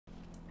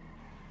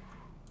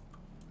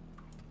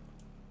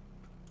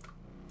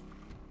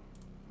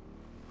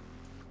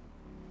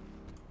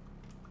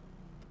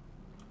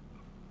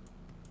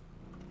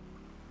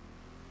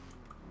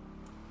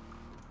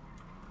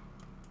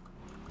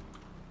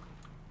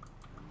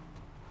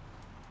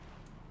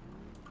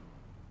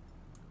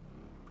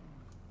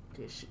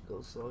Okay, shit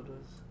goes sideways.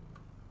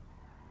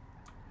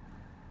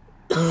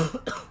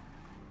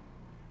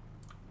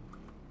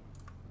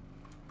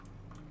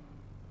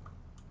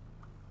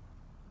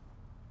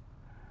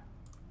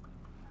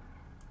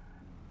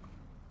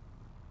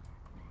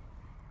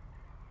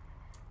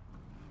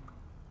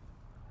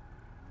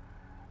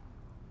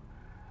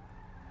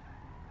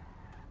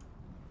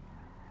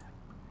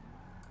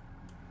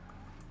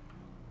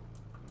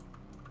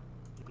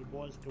 You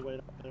boys can wait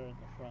up there in the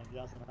front. You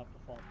guys don't have to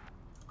fall.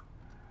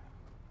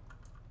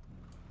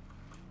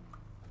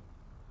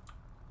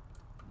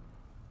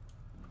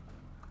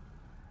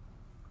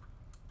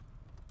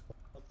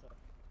 What's up?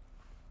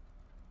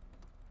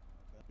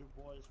 You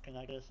boys can,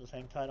 I guess, just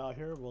hang tight out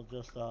here. We'll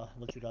just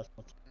let you guys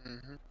know.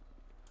 Mm-hmm.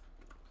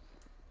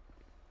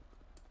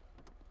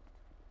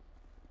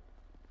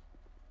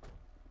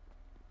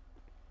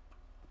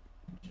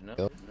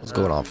 What's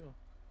going on?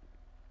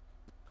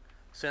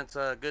 Since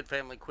Good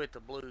Family quit the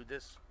blue,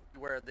 this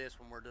we wear this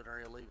when we're doing our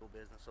illegal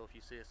business. So if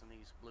you see us in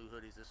these blue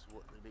hoodies, this is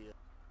what they be.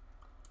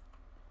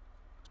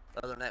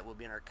 Other than that, we'll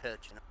be in our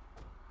cuts, you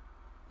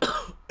know.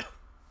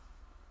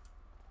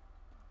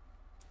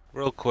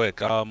 Real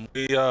quick,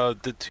 we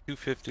did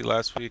 250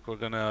 last week. We're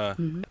gonna,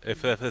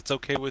 if it's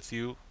okay with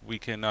you, we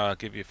can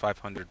give you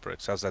 500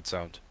 bricks. How's that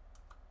sound?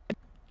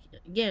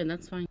 Yeah,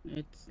 that's fine.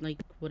 It's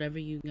like whatever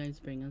you guys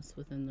bring us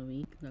within the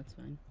week, that's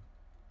fine.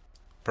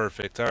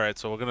 Perfect. All right,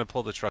 so we're gonna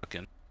pull the truck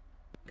in.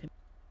 Okay.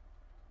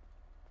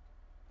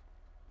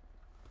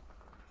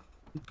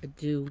 I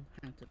do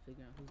have to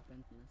figure out whose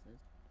Benson this is.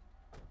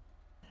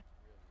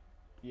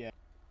 Yeah.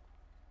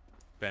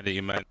 Bandit,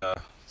 you mind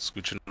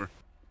scooching over?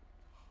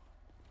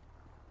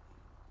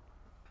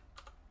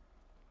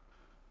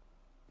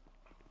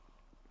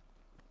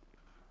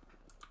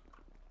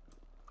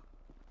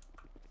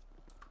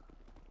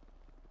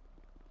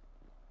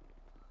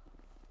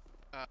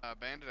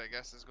 Bandit, I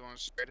guess, is going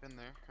straight in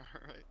there.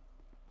 Alright.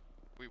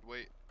 We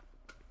wait.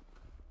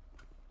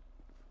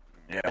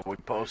 Yeah, we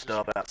post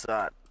up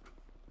outside.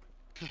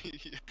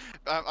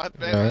 I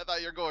thought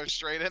you were going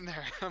straight in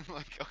there. I'm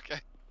like,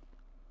 okay.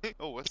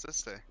 Oh, what's this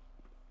say?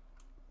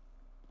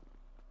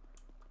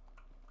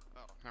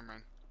 Oh, never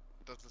mind.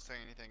 It doesn't say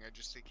anything. I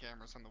just see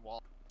cameras on the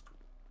wall.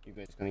 You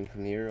guys coming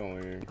from here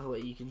or? Oh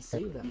wait, you can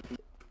see that.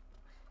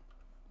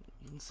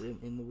 You can see him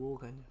in the wall,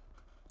 can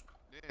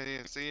you?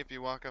 Yeah, see if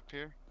you walk up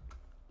here.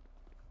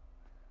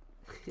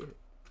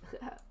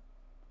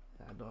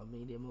 I don't have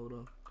medium, hold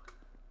on.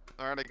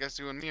 Alright, I guess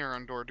you and me are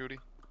on door duty.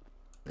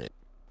 Yeah.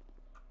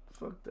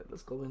 Fuck that,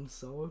 let's go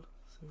inside.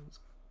 See what's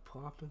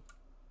popping.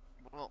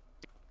 Well.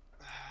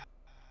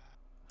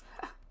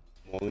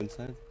 All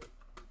inside?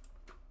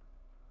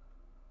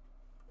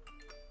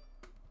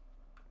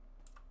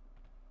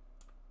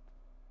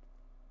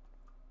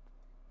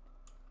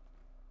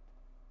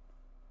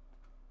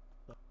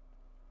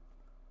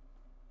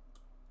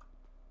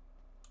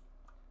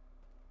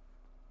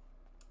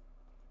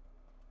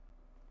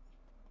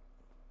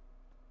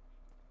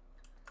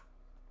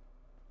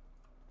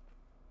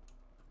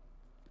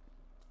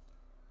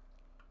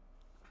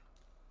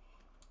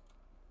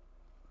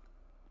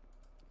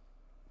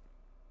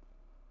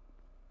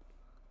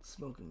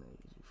 Smoking that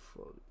you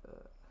fuck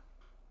that.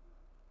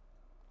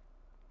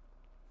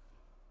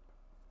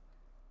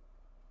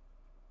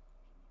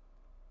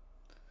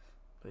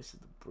 Place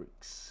the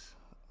bricks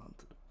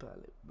onto the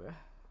pallet, bruh.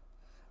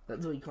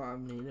 That's why you can't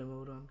have medium,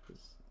 hold on,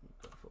 because you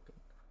got fucking.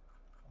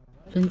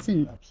 Right,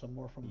 Vincent, grab some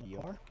more from the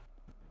car.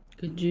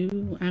 Could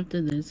you,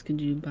 after this, could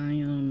you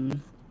buy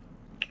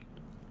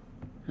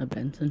a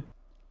Benson?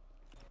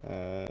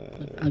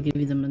 I'll give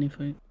you the money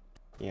for it.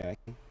 Yeah, I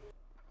can.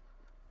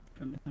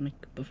 From Mechanic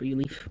before you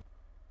leave.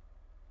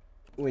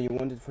 Wait, you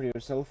want it for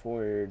yourself,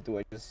 or do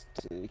I just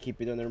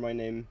keep it under my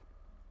name?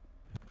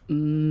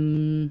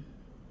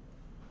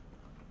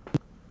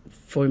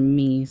 For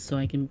me, so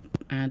I can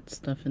add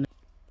stuff in it.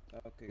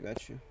 Okay,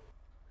 got you.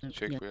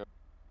 Check me out.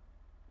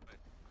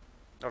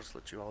 I'll just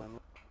let you all in.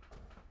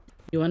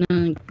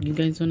 You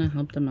guys wanna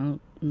help them out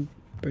and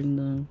bring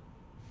the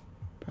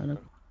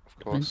product? Of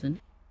course. Benson?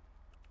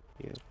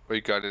 Yeah.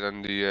 We got it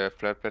on the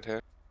flatbed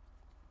here.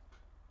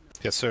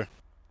 Yes, sir.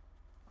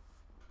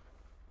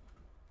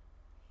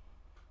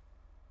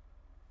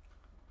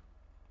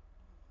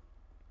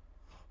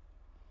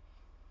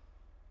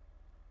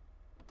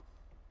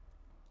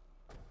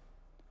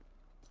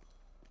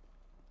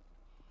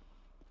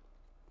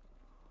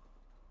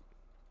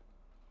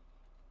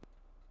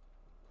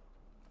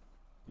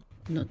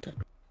 Noted.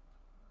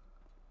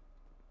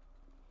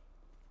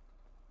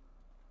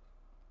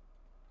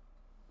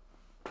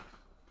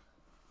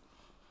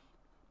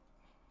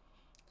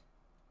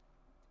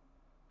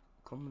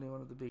 Company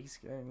one of the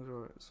biggest gangs,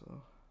 right?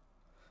 So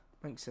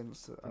makes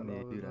sense to add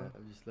over do there. that.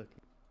 I'm just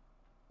looking.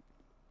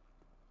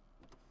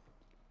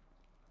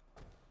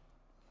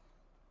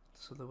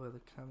 So they wear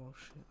the camo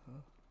shit,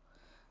 huh?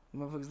 You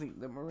motherfuckers think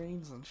they're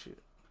Marines and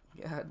shit.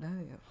 God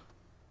damn.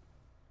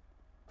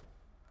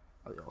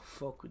 Oh, yo,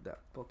 fuck with that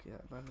bucket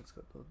hat, man. It's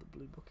got the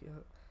blue bucket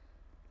hat.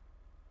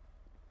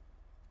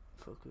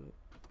 Fuck with it.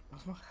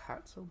 Why's my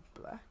hat so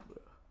black, bro?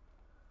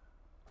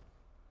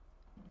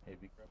 Hey,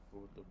 be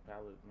careful with the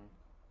pallet, man.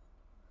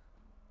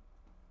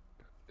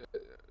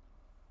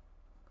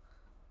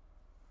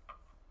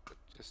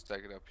 Just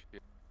stack it up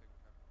here.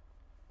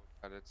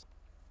 It's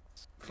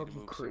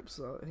Fucking Crips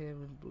out here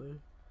in blue.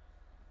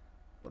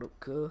 What up,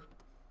 cuz?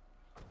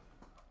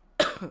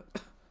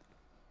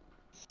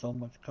 So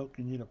much coke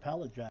you need a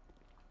pallet jack.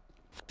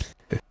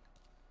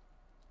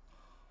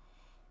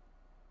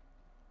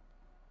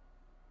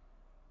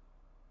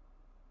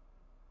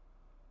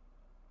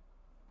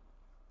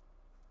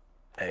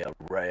 Hey,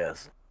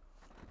 Reyes,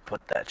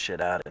 put that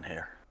shit out in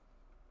here.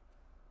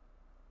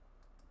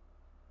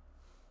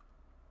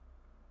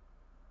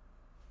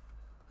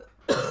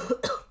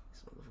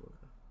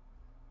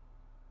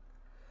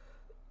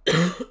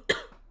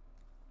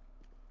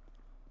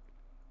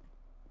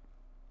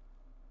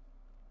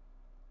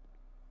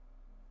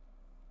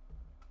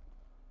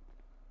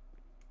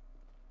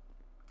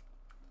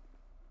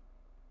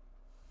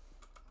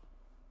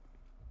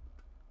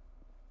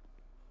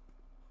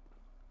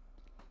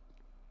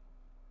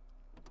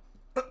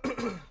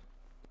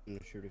 I'm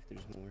not sure if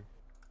there's more.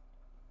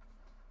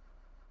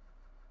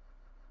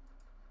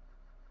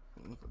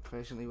 I'm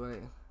patiently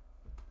waiting.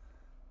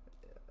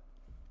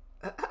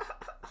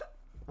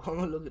 I'm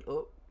gonna look it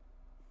up.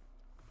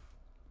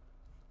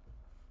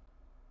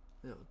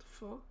 Yeah, what the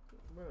fuck?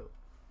 Bro.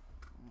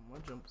 My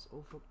jump's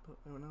all fucked up.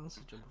 Everyone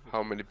else's jump.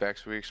 How many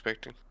bags were we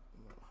expecting?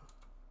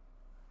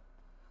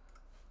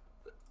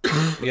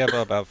 We have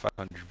about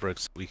 500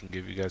 bricks we can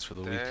give you guys for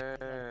the week.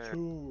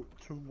 Two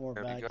more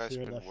Have bags you guys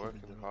here. been That should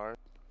working be good. hard?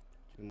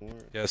 2 more.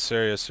 Yes,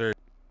 sir. Yes, sir.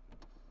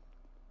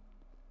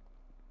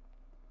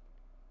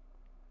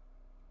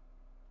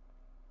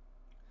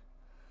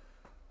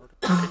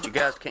 But you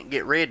guys can't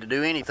get red to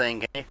do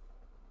anything, can you?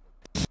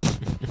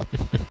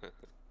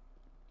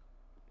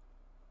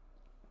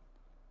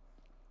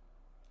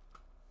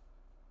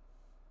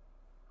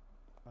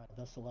 Alright,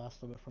 that's the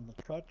last of it from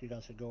the truck. You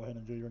guys should go ahead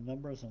and do your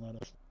numbers and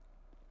let us.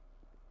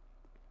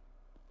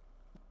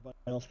 Anybody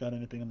else got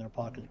anything in their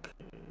pocket?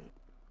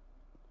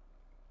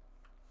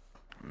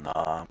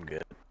 Nah, I'm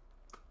good.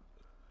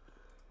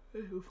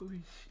 Hey,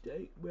 fucking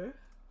steak, bro.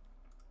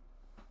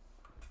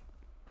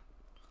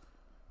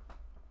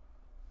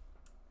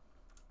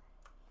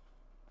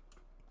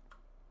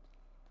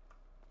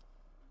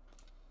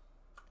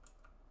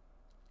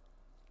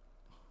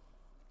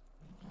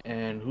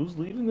 And who's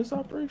leading this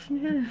operation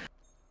here?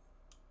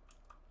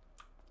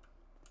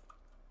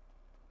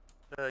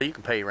 You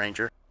can pay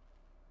Ranger.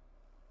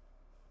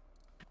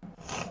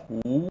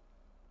 Ooh.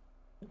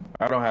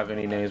 I don't have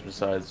any names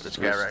besides This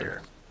guy right Rooster.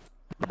 here.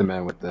 The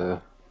man with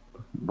the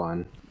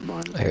bun.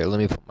 Here, let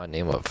me put my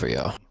name up for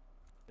y'all.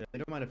 Yeah, I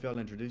don't mind if y'all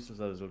introduce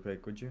yourselves real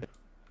quick, would you?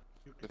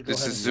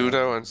 This is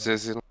Zudo and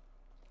Cecil.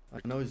 I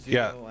know Zudo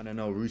Yeah. and I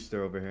know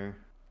Rooster over here.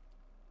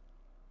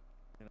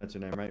 Yeah, that's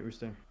your name, right,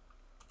 Rooster?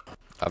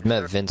 I've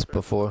met Vince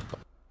before.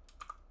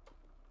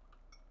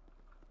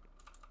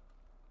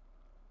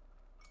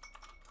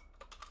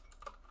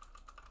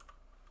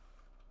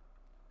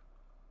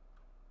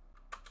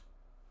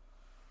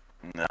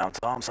 I'm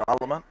Tom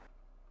Solomon.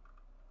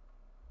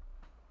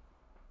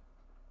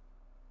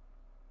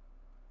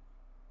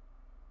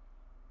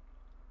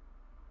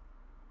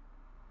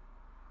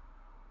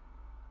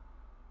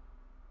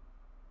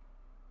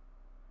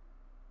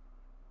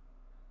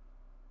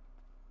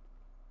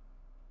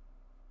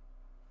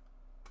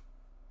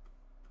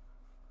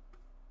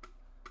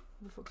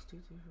 Who the fuck's TT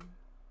for?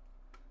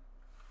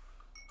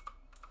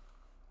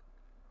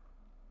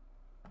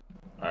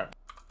 Alright.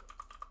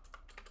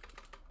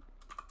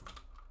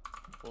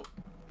 Well,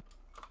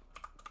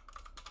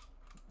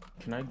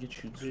 can I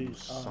get you to Please,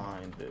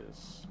 sign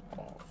this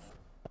off?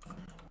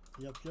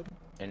 Yep.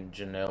 And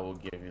Janelle will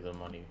give you the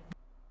money.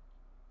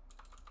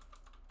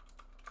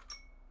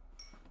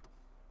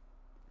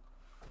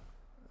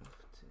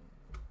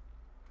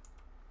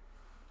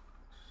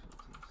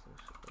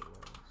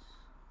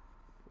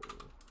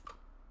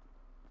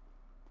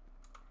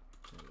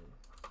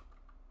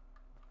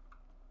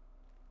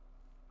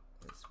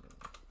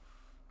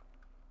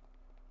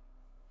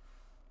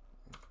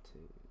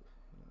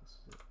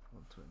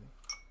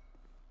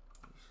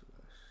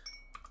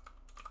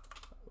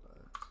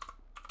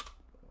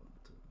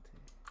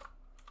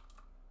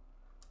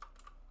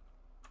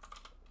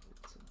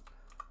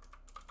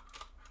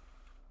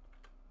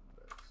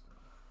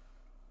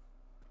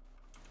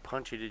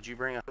 Punchy, did you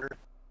bring 100?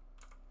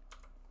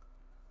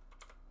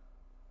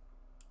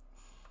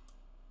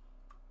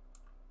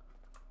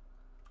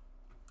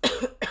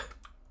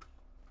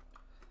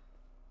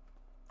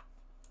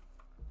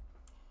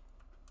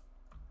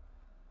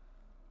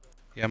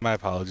 Yeah, my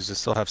apologies. I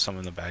still have some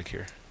in the bag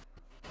here.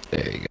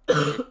 There you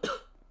go.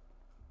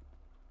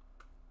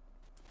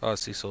 Oh,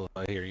 Cecil,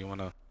 I hear you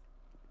wanna.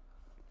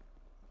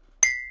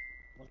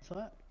 What's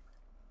that?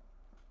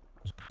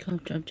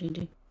 Cough drop,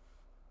 JD.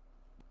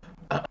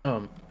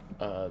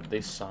 They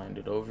signed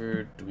it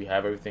over. Do we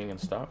have everything in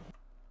stock?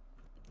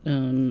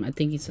 I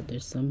think he said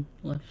there's some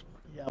left.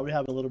 Yeah, we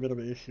have a little bit of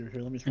an issue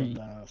here. Let me slow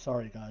down.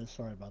 Sorry, guys.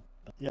 Sorry about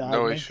that. Yeah,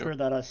 No I made issue. sure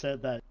that I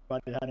said that if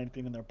anybody had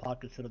anything in their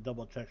pocket, should have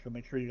double checked. So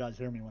make sure you guys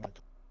hear me when I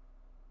talk.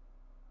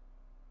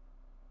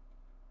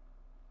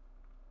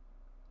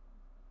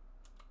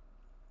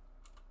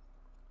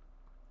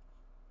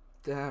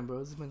 Damn, bro,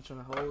 this man trying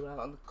to hold out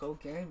on the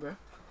cocaine, bro.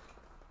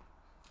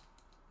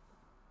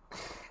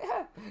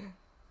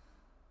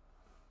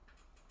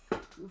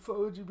 The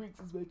 400 bricks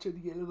is man trying to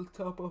get a little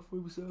top off for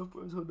himself,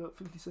 bro. He's holding out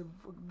 57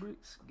 fucking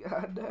bricks.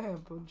 God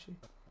damn, Punchy.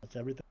 That's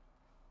everything.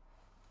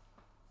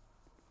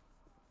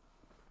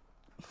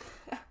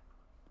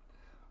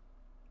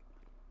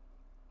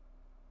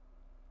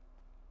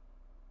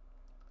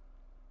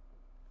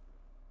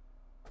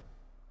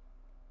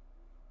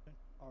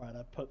 Alright,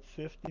 I put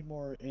 50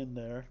 more in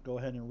there. Go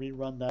ahead and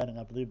rerun that, and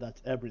I believe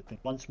that's everything.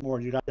 Once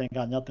more, you guys ain't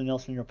got nothing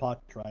else in your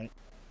pockets, right?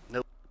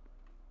 Nope.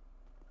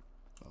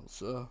 Oh,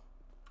 sir.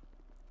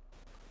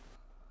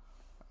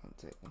 I don't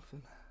take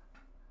nothing.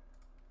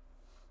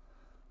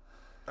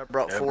 I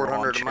brought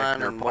 400 of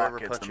mine and whatever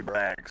Punchy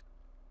brought.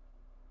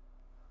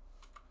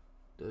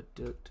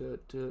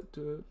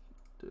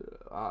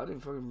 I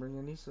didn't fucking bring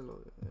any solo.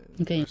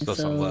 Okay,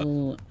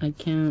 so I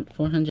count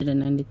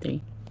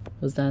 493.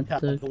 Was that Yeah,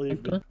 the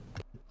correct one?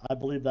 I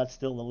believe that's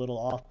still a little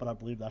off, but I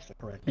believe that's the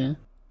correct Yeah. one.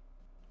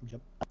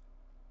 Yep. It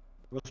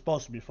was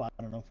supposed to be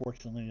 500.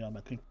 Unfortunately, I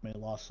think we may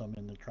have lost some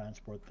in the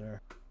transport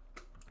there.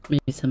 Maybe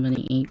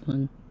somebody ate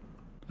one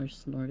or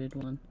snorted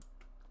one.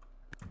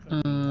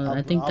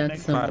 I think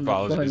that's My the one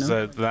apologies.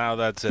 before, no? Now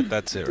that's it.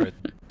 That's it right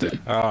there.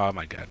 Oh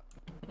my god.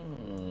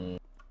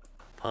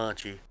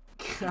 Punchy.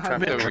 I've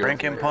been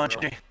drinking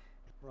Punchy.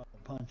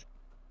 Punch.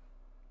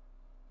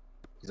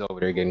 He's over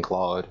there getting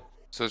clawed.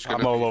 So it's I'm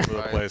gonna all be over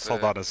the place.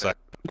 Hold on a sec.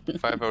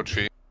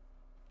 503.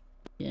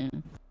 Yeah.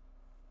 You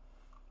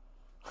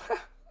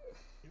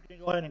can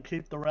go ahead and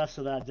keep the rest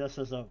of that just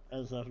as a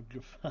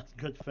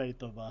good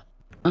faith of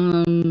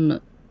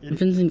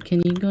Vincent,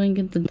 can you go and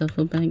get the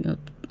duffel bag up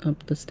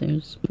the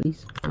stairs,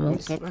 please?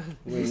 What's up?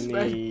 This We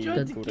man need tried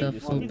to to get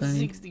get fucking bag.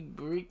 60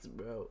 bricks,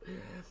 bro.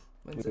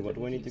 Man Wait, said what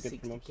do I he need to keep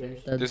get from 60K.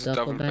 upstairs? The This is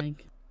duffel double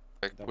bag.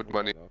 With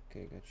money.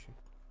 Okay, got you.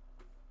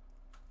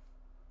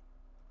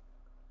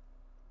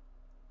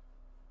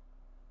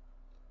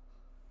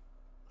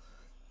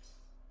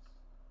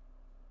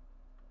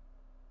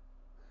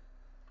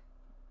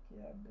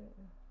 Yeah, I bet.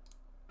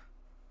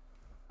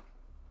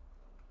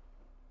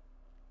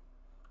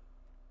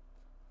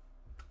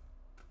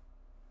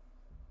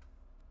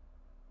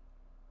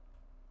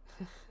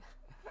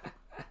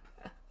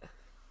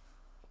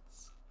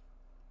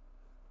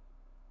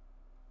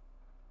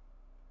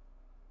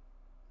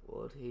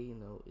 What he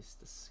know is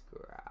the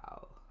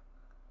scrowl.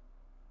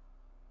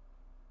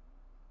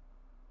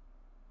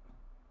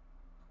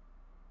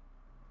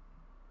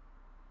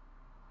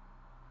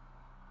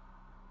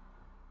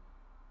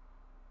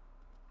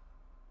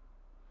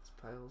 It's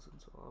piles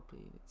into RP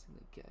and it's in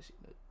the cash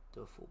in a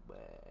duffel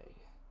bag.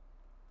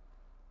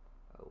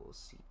 Our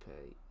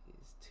CPay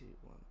is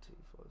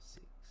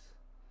 21256.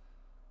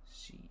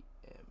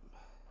 CM.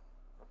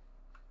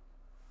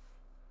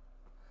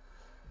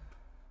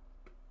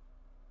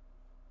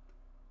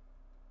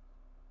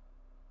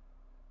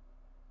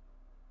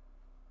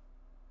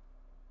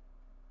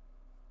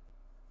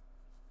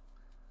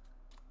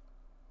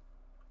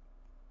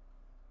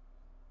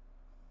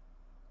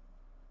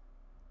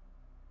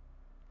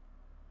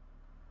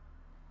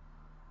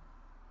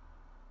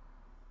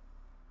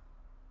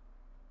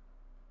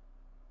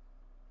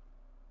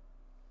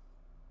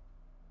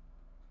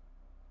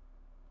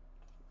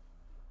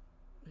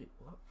 Wait,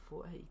 what?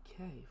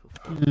 48k for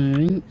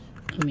Alright,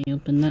 let me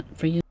open that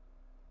for you.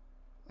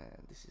 Man,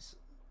 this is.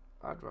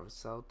 I'd rather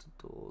sell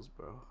to doors,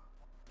 bro.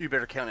 You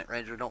better count it,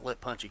 Ranger. Don't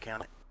let Punchy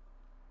count it.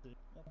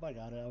 I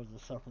got it. I was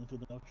just suffering through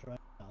the notes right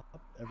now.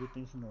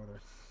 Everything's in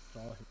order. It's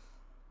all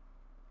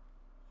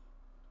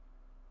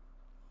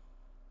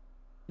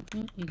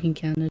here. You can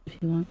count it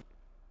if you want.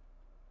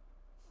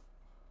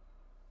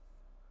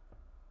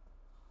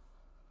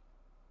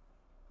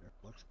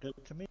 Looks good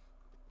to me.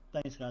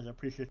 Thanks, guys. I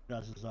appreciate you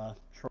guys'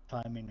 short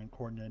timing and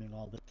coordinating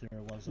all this here.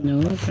 It was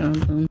No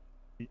problem.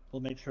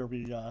 We'll make sure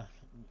we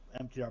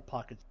empty our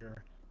pockets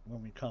here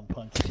when we come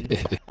punch.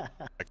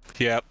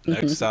 Yep,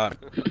 next time.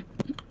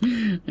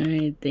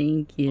 Alright,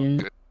 thank you.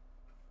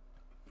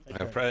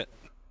 Alright.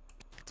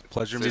 It's a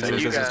pleasure Thank meeting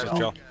you you, guys. Mr.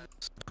 Joe.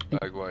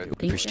 Likewise. I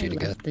think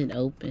I left it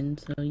open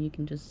so you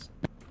can just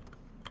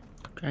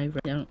drive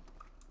right out.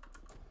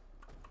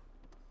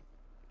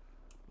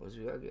 Was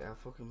we gotta get our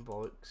fucking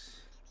bikes?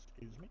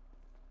 Excuse me?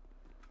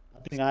 I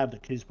think I have the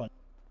keys, but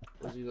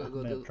Was we gotta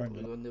go the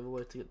other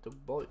way to get the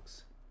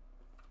bikes?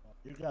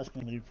 you guys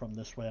can leave from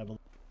this way, I believe.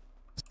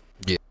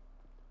 Yeah.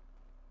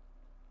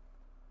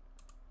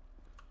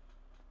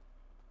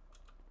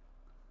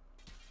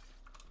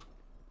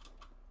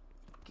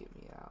 Get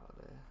me out of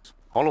there.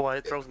 All the way,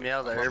 it throws me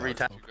out of there every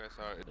time. You guys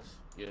are.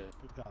 Yeah.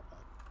 Good job, guys.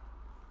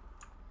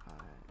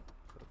 Alright,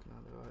 fucking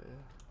out there right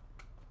here.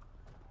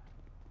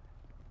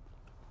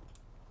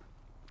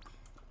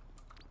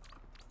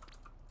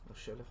 Oh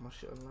shit, I left my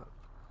shit unlocked.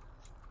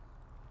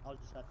 I was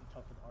just acting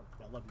tough with the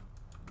RP. I love you.